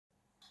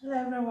Hello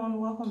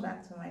everyone, welcome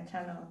back to my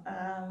channel.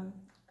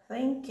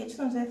 I just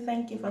want to say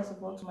thank you first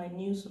of all to my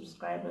new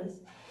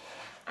subscribers,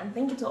 and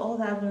thank you to all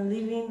that have been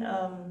leaving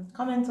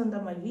comments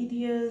under my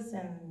videos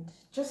and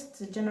just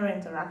to general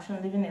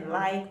interaction, leaving a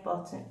like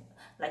button,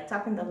 like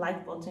tapping the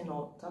like button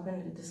or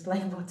tapping the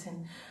dislike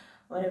button,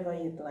 whatever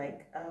you'd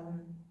like.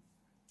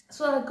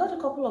 So I got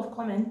a couple of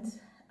comments.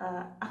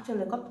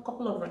 Actually, I got a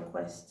couple of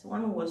requests.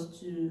 One was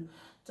to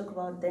talk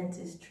about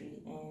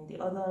dentistry, and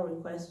the other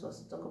request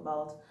was to talk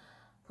about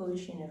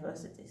Polish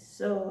universities.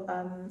 So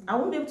I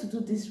won't be able to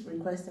do this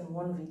request in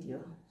one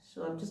video,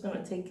 so I'm just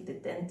going to take the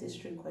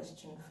dentistry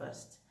question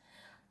first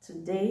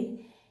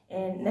today,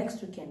 and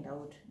next weekend I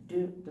would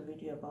do the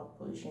video about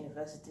Polish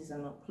universities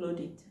and upload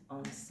it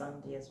on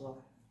Sunday as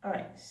well. All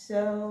right,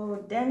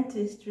 so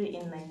dentistry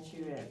in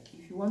Nigeria.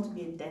 If you want to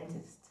be a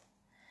dentist,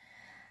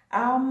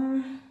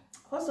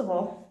 first of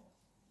all,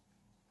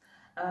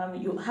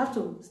 you have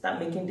to start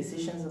making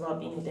decisions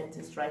about being a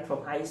dentist right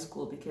from high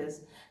school,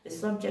 because the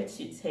subjects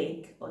you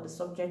take or the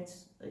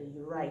subjects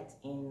you write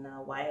in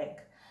WAEC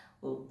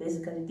will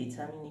basically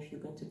determine if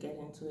you're going to get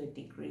into a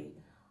degree,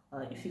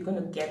 if you're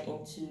going to get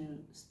into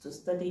to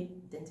study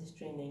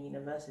dentistry in a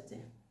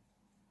university.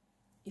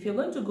 If you're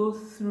going to go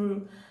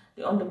through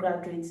the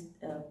undergraduate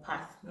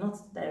path,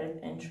 not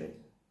direct entry,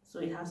 so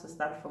it has to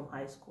start from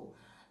high school.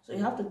 So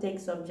you have to take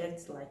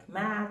subjects like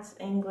maths,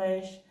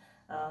 English,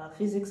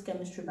 physics,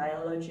 chemistry,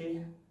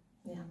 biology,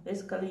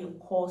 basically your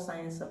core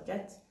science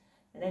subjects,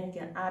 and then you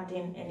can add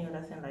in any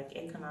other thing like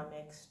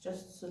economics,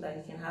 just so that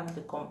you can have the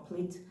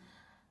complete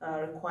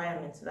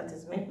requirements. That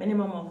is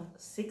minimum of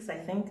 6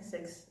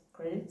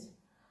 credits.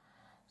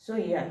 So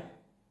yeah,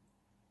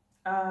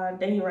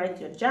 then you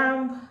write your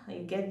JAMB,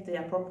 you get the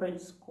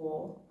appropriate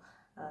score,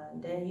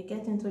 and then you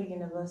get into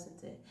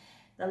university.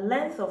 The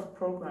length of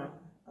program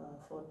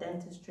for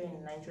dentistry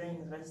in Nigerian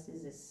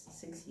universities is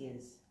 6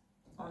 years,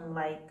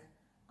 unlike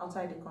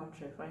outside the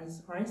country.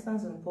 For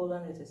instance, in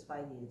Poland it is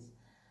 5 years,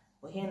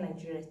 but here in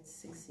Nigeria it's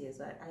 6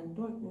 years. I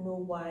don't know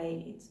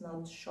why it's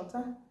not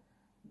shorter,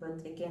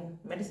 but again,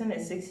 medicine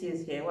is 6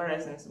 years here,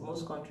 whereas in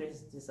most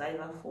countries it's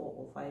either 4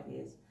 or 5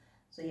 years.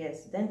 So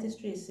yes,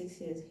 dentistry is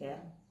 6 years here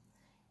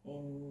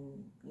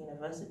in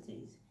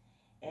universities,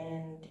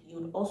 and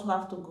you'd also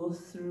have to go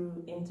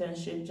through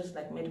internship just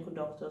like medical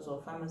doctors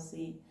or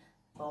pharmacy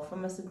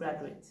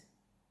graduates.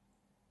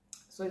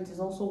 So it is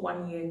also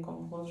 1 year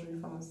compulsory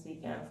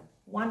pharmacy,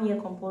 1 year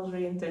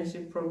compulsory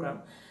internship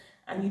program,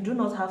 and you do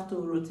not have to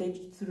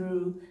rotate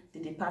through the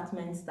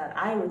departments that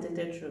I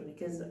rotated through,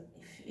 because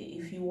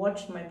if you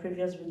watched my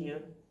previous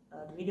video,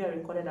 the video I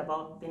recorded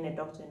about being a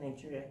doctor in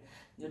Nigeria,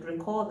 you'd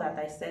recall that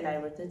I said I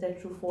rotated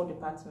through 4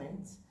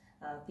 departments: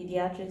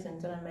 pediatrics,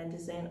 internal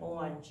medicine,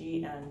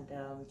 O&G, and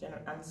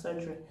general and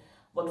surgery.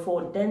 But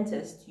for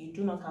dentists, you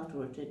do not have to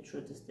rotate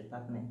through this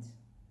department.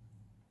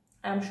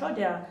 I'm sure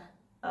there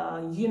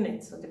are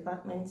units or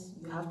departments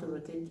you have to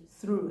rotate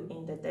through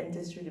in the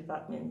dentistry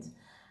department.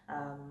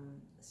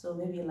 So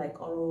maybe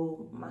like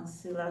oral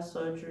maxillar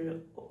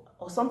surgery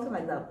or something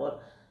like that.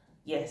 But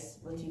yes,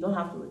 but you don't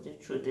have to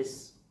rotate through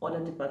this other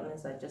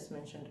departments I just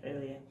mentioned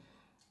earlier.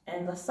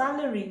 And the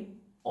salary,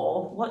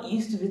 or what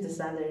used to be the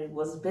salary,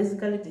 was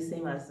basically the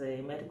same as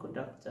a medical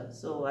doctor.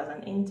 So as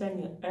an intern,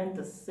 you earn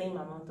the same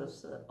amount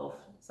of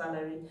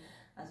salary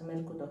as a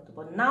medical doctor.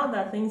 But now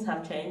that things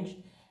have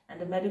changed, and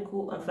the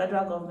medical and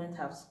federal government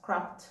have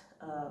scrapped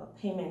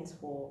payments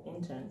for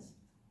interns,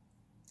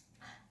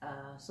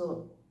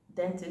 so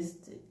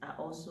dentists are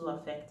also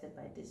affected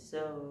by this.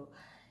 So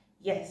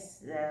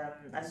yes,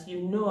 as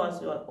you know,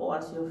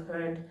 as you've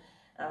heard,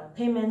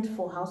 payment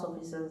for house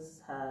officers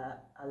are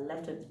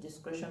left at the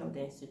discretion of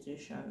the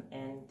institution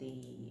and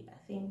I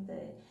think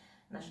the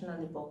National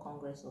Labour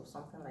Congress or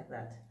something like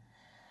that.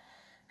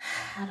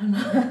 I don't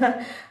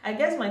know. I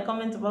guess my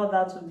comment about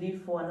that would be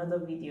for another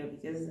video,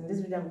 because in this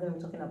video I'm going to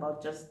be talking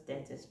about just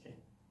dentistry.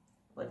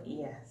 But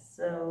yeah,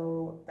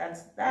 so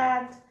that's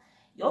that.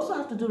 You also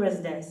have to do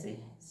residency.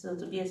 So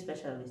to be a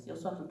specialist, you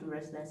also have to do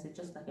residency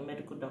just like a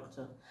medical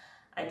doctor.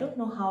 I don't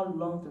know how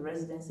long the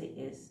residency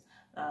is.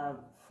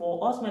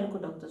 For us medical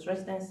doctors,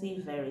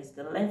 residency varies.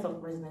 The length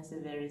of residency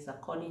varies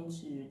according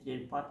to the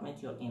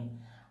department you're in.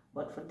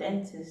 But for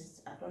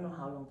dentists, I don't know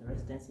how long the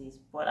residency is,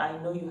 but I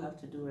know you have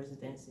to do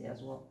residency as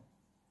well.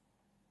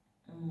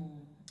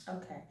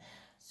 Okay,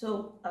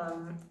 so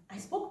I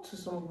spoke to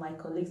some of my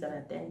colleagues that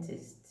are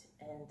dentists,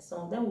 and some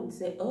of them would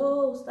say,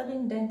 oh,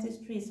 studying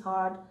dentistry is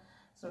hard.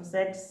 Some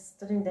said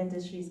studying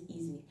dentistry is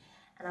easy.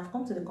 And I've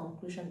come to the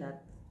conclusion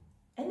that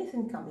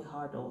anything can be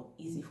hard or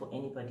easy for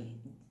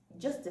anybody. It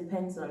just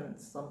depends on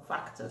some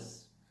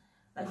factors.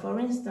 Like for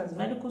instance,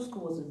 medical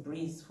school was a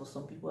breeze for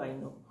some people I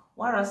know,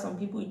 whereas some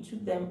people it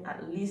took them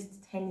at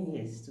least 10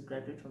 years to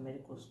graduate from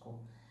medical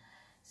school.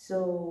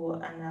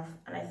 So,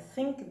 and I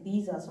think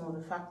these are some of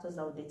the factors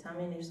that will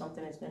determine if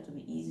something is going to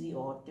be easy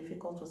or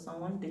difficult for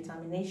someone.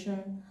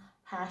 Determination,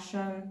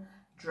 passion,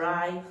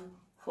 drive,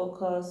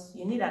 focus.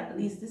 You need at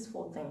least these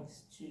 4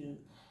 things to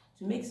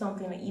make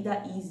something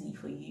either easy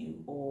for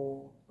you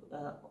or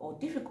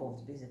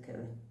difficult,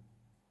 basically.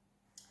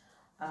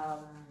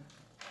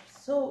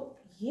 So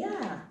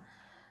yeah,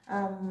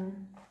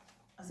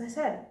 as I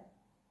said,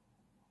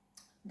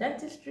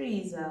 dentistry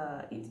is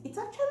it's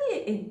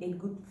actually a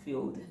good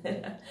field,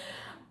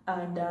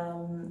 and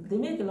they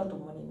make a lot of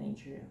money in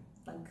Nigeria.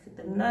 Like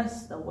the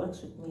nurse that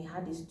works with me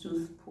had his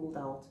tooth pulled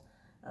out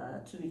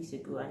 2 weeks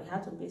ago, and he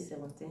had to pay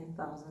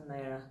 17,000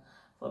 naira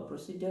for a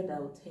procedure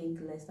that would take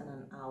less than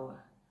an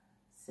hour.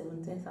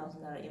 17,000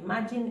 naira.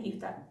 Imagine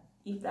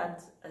if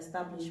that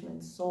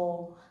establishment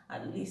saw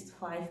at least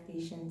 5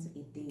 patients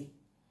a day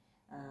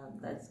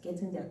that's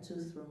getting their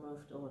tooth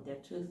removed or their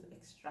tooth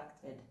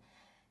extracted.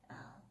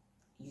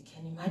 You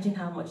can imagine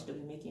how much they'll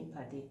be making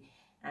per day,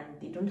 and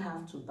they don't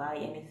have to buy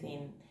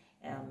anything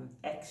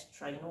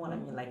extra, you know what I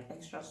mean, like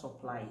extra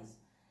supplies.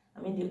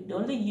 I mean, they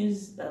only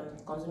use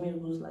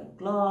consumables like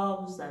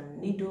gloves and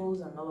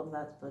needles and all of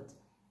that, but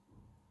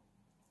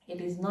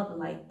it is not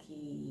like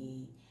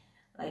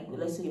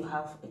let's say you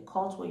have a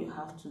cut where you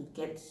have to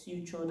get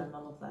sutured and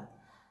all of that.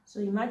 So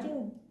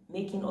imagine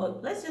making, or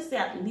let's just say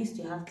at least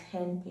you have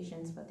 10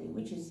 patients per day,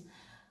 which is,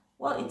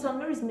 well, it's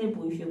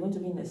unreasonable if you're going to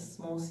be in a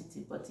small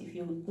city, but if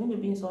you're going to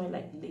be in somewhere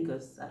like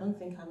Lagos, I don't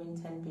think having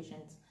 10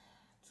 patients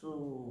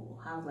to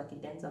have like a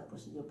dental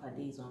procedure per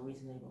day is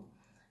unreasonable.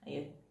 And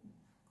you're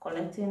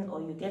collecting,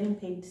 or you're getting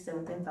paid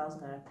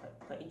 17,000 naira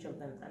per each of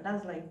them, and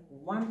that's like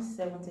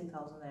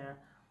 170,000 naira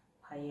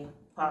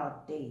per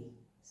day.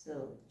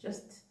 So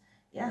just,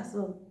 yeah,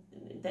 so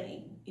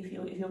if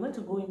you're going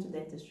to go into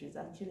dentistry, it's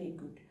actually a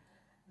good,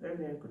 very,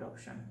 very good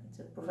option. It's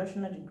a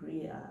professional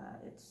degree.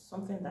 It's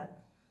something that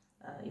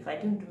if I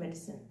didn't do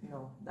medicine,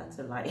 no, that's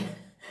a lie.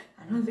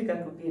 I don't think I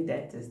could be a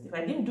dentist. If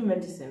I didn't do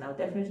medicine, I'll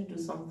definitely do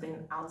something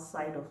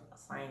outside of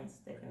science,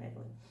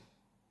 definitely.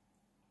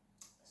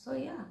 So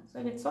yeah, so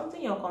if it's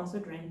something you're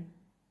considering,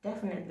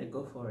 definitely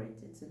go for it.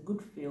 It's a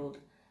good field.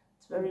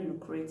 It's very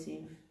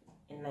lucrative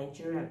in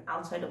Nigeria and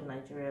outside of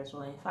Nigeria as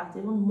well. In fact,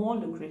 even more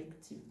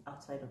lucrative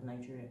outside of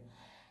Nigeria.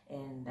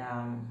 And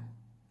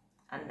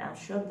I'm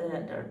sure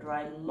there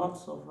are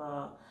lots of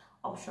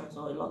options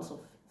or lots of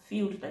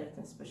fields that you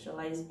can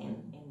specialize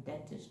in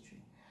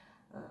dentistry.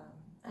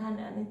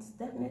 And it's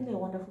definitely a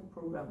wonderful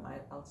program,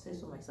 I would say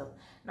so myself.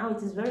 Now,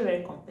 it is very,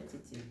 very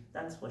competitive,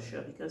 that's for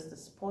sure, because the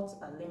spots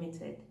are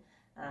limited,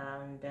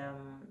 and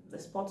the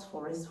spots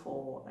for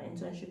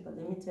internship are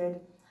limited,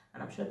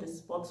 and I'm sure the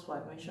spots for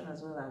admission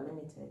as well are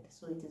limited.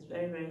 So it is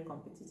very, very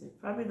competitive.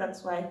 Probably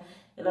that's why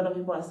a lot of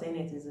people are saying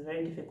it is a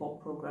very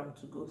difficult program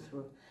to go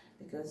through,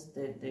 because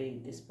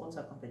the spots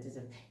are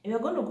competitive. If you're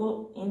going to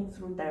go in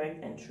through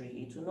direct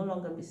entry, it will no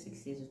longer be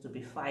 6 years, it will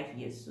be 5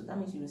 years. So that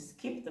means you will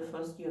skip the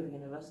first year of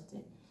university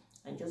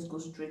and just go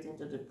straight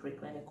into the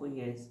preclinical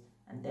years,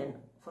 and then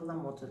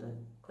furthermore to the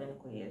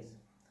clinical years.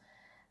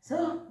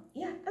 So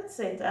yeah, that's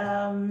it.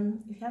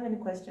 If you have any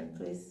question,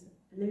 please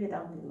leave it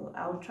down below.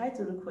 I'll try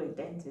to look for a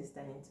dentist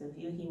and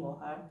interview him or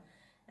her,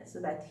 and so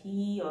that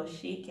he or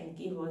she can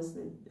give us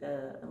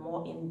a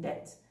more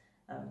in-depth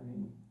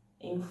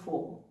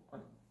info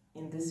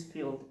in this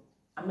field.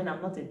 I mean,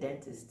 I'm not a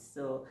dentist,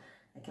 so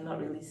I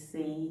cannot really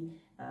say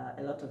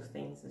a lot of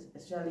things,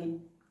 especially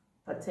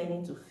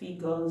pertaining to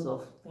figures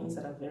of things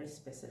that are very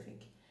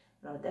specific.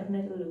 But I'll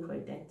definitely look for a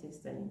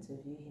dentist and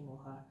interview him or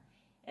her.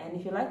 And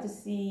if you'd like to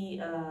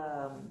see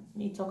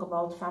me talk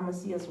about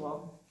pharmacy as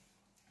well,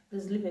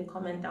 please leave a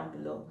comment down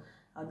below.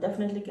 I'll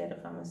definitely get a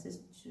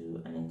pharmacist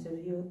to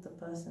interview the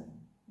person.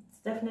 It's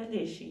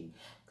definitely a she,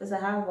 because I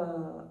have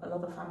a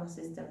lot of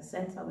pharmacists in the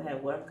center where I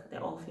work.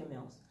 They're all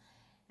females,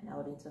 and I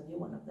would interview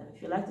one of them.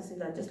 If you'd like to see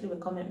that, just leave a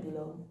comment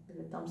below,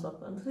 leave a thumbs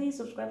up, and please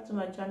subscribe to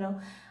my channel.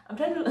 I'm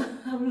trying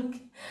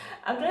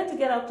to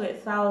get up to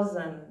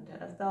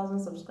 1,000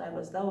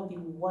 subscribers. That would be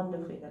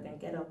wonderful if I can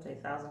get up to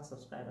 1,000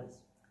 subscribers.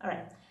 All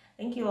right,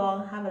 thank you all.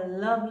 Have a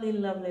lovely,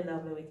 lovely,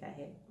 lovely week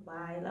ahead.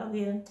 Bye. Love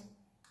you.